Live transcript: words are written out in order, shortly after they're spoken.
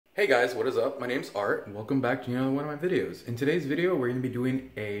Hey guys, what is up? My name's Art and welcome back to another one of my videos. In today's video, we're going to be doing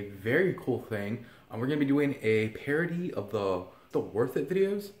a very cool thing. We're going to be doing a parody of the Worth It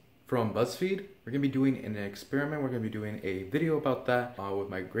videos from BuzzFeed. We're going to be doing an experiment. We're going to be doing a video about that with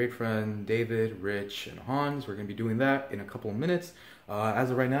my great friend David, Rich, and Hans. We're going to be doing that in a couple of minutes.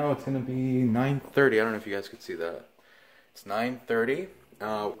 As of right now, it's going to be 9:30. I don't know if you guys could see that. It's 9:30.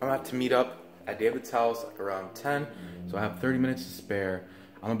 I'm about to meet up at David's house like around 10, so I have 30 minutes to spare.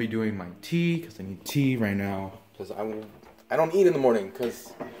 I'm gonna be doing my tea because I need tea right now because I don't eat in the morning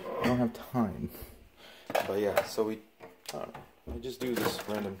because I don't have time. But yeah, so I don't know, I just do this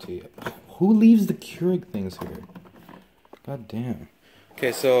random tea. Who leaves the Keurig things here? God damn.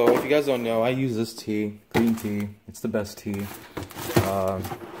 Okay, so if you guys don't know, I use this tea, green tea. It's the best tea.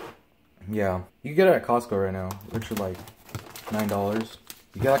 Yeah, you can get it at Costco right now, which are like $9.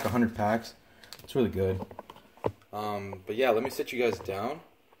 You get like 100 packs. It's really good. But yeah, let me sit you guys down.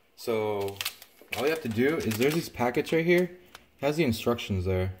 So all you have to do is there's these packets right here. It has the instructions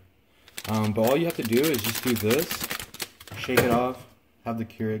there. But all you have to do is just do this, shake it off, have the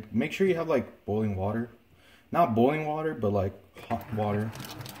Keurig. Make sure you have like boiling water. Not boiling water, but like hot water.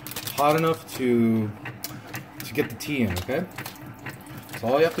 Hot enough to get the tea in, okay? So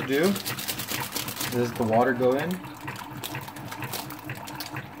all you have to do is the water go in.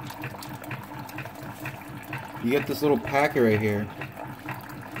 You get this little packet right here.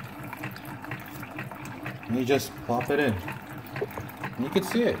 And you just plop it in. And you can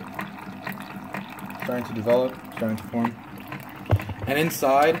see it. Starting to develop, starting to form. And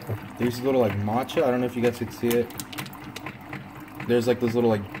inside, there's a little like matcha. I don't know if you guys could see it. There's like this little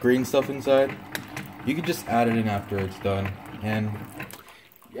like green stuff inside. You could just add it in after it's done. And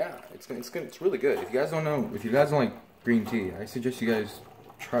yeah, it's really good. If you guys don't like green tea, I suggest you guys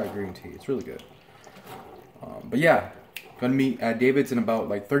try green tea. It's really good. But yeah, gonna meet at David's in about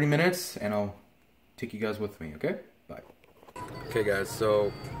like 30 minutes, and I'll take you guys with me, okay? Bye. Okay guys,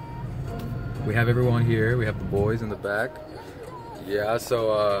 so we have everyone here. We have the boys in the back. Yeah,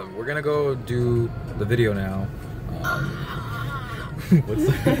 so we're gonna go do the video now.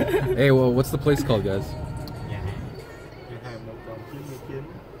 Hey, well, what's the place called, guys?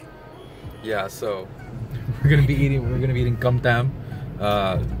 Yeah, so we're gonna be eating gum tam.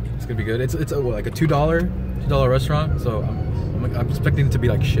 It's gonna be good. It's like a $2 restaurant, so I'm expecting it to be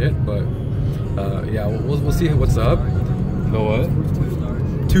like shit, but yeah, we'll see what's up. The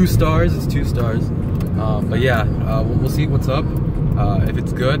what? 2 stars. It's 2 stars. But yeah, we'll see what's up. If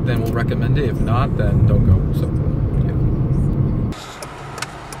it's good, then we'll recommend it. If not, then don't go. So yeah.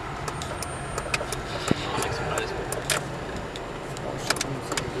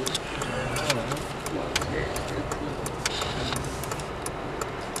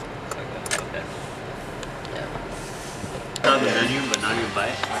 On the menu, but not even buy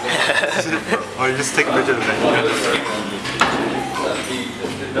it. Or just take a picture of the menu.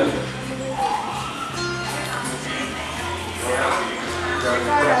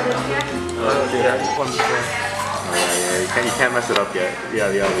 You can't mess it up yet. Yeah,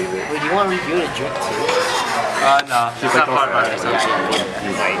 leave it. Wait, you want to review the drink too? No, it's not part of our assumption.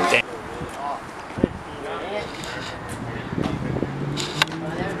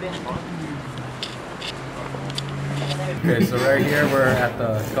 Okay, so right here we're at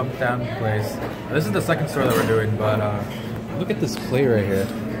the Gum Tam place. This is the second store that we're doing, but look at this plate right here.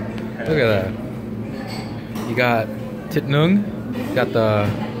 Look at that. You got thịt nướng. You got the,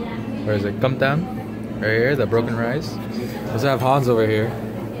 where is it? Gum Tam. Right here, the broken rice. We also have Hans over here.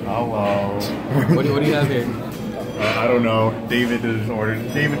 Hello. What do you have here? I don't know. David is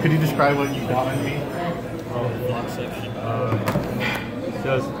ordered. David, could you describe what you got on me?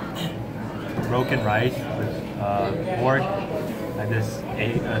 Just broken rice with pork and this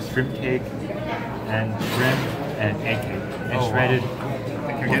shrimp cake and shrimp and egg cake and shredded.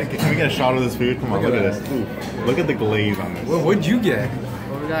 Can we get a shot of this food? Come on, look at this. Ooh, look at the glaze on this. What'd you get?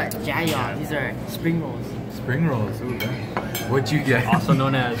 Well, we got jaeyeon. These are spring rolls. Spring rolls. Ooh, what'd you get? Also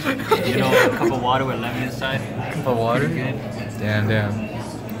known as, you know, a cup of water with lemon inside. A cup of water? Good. Damn.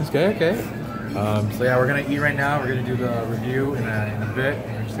 It's good, okay. So yeah, we're gonna eat right now. We're gonna do the review in a bit.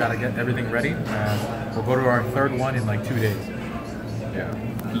 We just gotta get everything ready. We'll go to our third one in like 2 days. Yeah.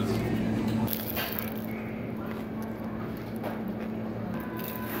 Peace.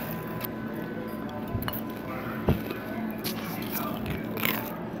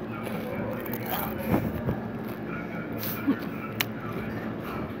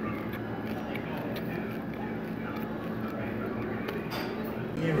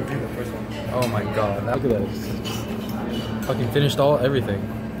 Oh my god, look at that. Fucking finished everything.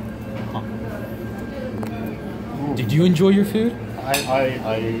 Did you enjoy your food?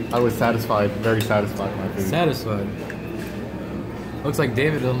 I was satisfied, very satisfied with my food. Satisfied. Looks like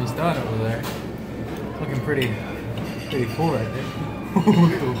David almost done over there. Looking pretty full right there.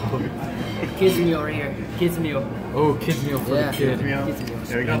 Kids meal right here. Kids meal. Oh, kids meal for the kid. Yeah,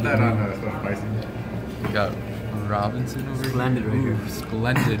 we got that on spicy. We got Robinson over here. Splendid right here.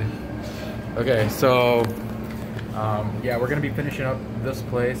 Splendid. Okay, so yeah, we're gonna be finishing up this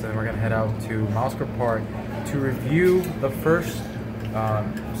place, and we're gonna head out to Moscow Park to review the first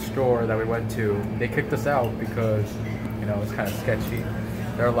store that we went to. They kicked us out because, you know, it's kind of sketchy.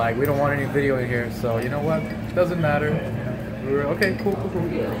 They're like, we don't want any video in here, so you know what? It doesn't matter. We were okay, cool. So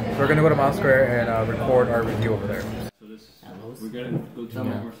we're gonna go to Moscow and record our review over there. We're gonna go to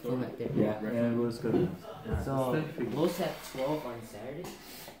one more store. Yeah. Yeah, let's go. So, Lowe's at 12 on Saturday.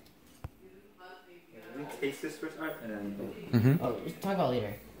 Let me taste this first, Art, and then. Mm-hmm. Oh, we'll talk about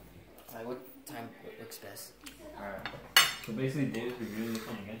later. Like, what time looks best? Alright. So basically, David's reviewing this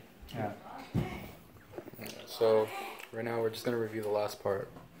one again. Yeah. So right now we're just gonna review the last part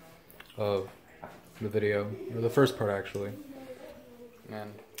of the video, or the first part actually,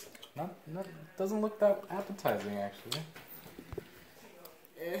 and not doesn't look that appetizing actually.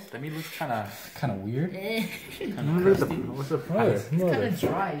 The meat looks kind of weird. What's the price? It's kind of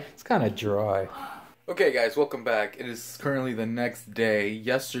dry. It's kind of dry. Okay, guys, welcome back. It is currently the next day.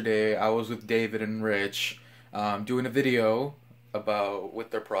 Yesterday, I was with David and Rich, doing a video with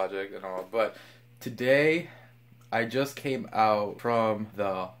their project and all. But today, I just came out from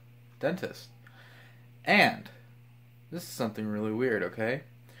the dentist, and this is something really weird. Okay,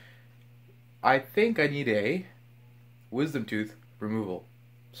 I think I need a wisdom tooth removal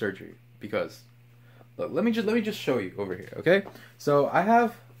surgery because look, let me just show you over here. Okay, so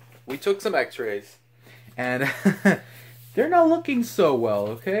we took some x-rays and they're not looking so well.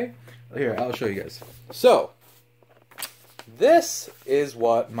 Okay, here, I'll show you guys. So this is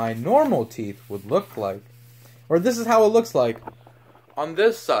what my normal teeth would look like, or this is how it looks like on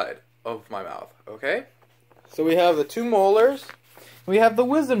this side of my mouth. Okay, so we have the two molars, we have the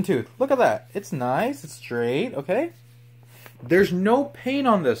wisdom tooth. Look at that, it's nice, it's straight. Okay, there's no pain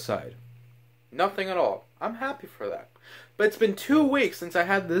on this side. Nothing at all. I'm happy for that. But it's been 2 weeks since I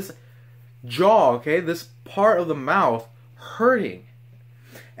had this jaw, okay? This part of the mouth hurting.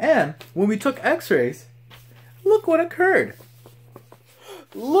 And when we took x-rays, look what occurred.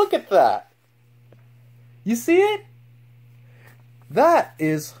 Look at that. You see it? That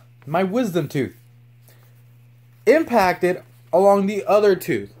is my wisdom tooth. Impacted along the other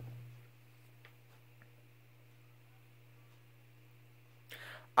tooth.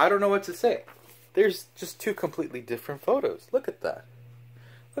 I don't know what to say. There's just two completely different photos. Look at that.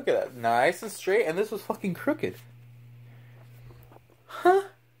 Look at that. Nice and straight, and this was fucking crooked. Huh?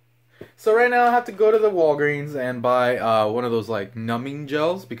 So right now I have to go to the Walgreens and buy one of those like numbing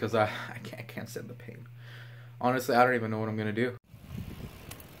gels because I can't stand the pain. Honestly, I don't even know what I'm gonna do.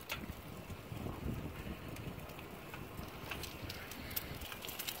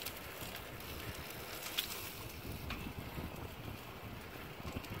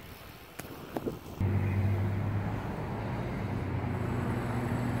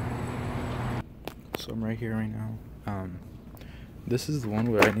 So I'm right here right now. This is the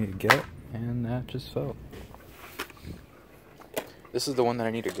one where I need to get, and that just fell. This is the one that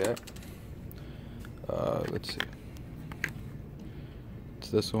I need to get. Let's see. It's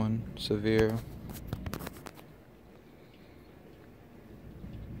this one, severe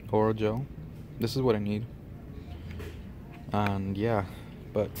oral gel. This is what I need. And yeah,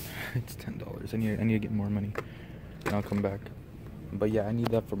 but it's $10. I need to get more money, and I'll come back. But yeah, I need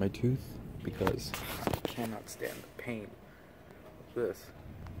that for my tooth, because I cannot stand the pain of this.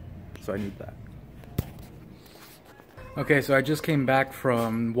 So I need that. Okay, so I just came back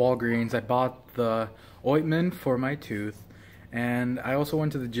from Walgreens. I bought the ointment for my tooth, and I also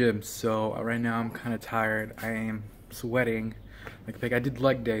went to the gym. So right now I'm kind of tired. I am sweating like a pig. I did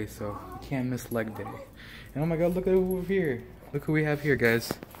leg day, so you can't miss leg day. And oh my god, look at who we're here. Look who we have here,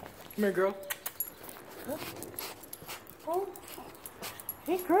 guys. Come here, girl. Oh,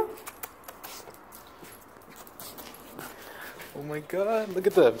 hey, girl. Oh my god, look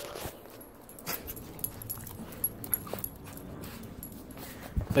at them.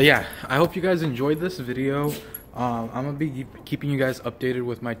 But yeah, I hope you guys enjoyed this video. I'm gonna be keeping you guys updated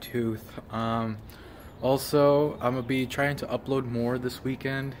with my tooth. Also, I'm gonna be trying to upload more this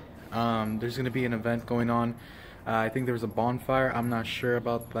weekend. There's gonna be an event going on. I think there was a bonfire. I'm not sure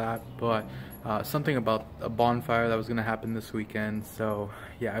about that, but something about a bonfire that was gonna happen this weekend. So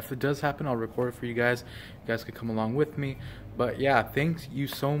yeah, if it does happen, I'll record it for you guys. You guys could come along with me. But yeah, thank you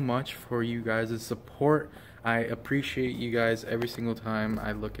so much for you guys' support. I appreciate you guys every single time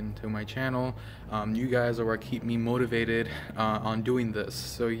I look into my channel. You guys are what keep me motivated on doing this.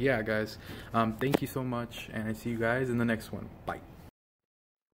 So yeah, guys, thank you so much, and I see you guys in the next one. Bye.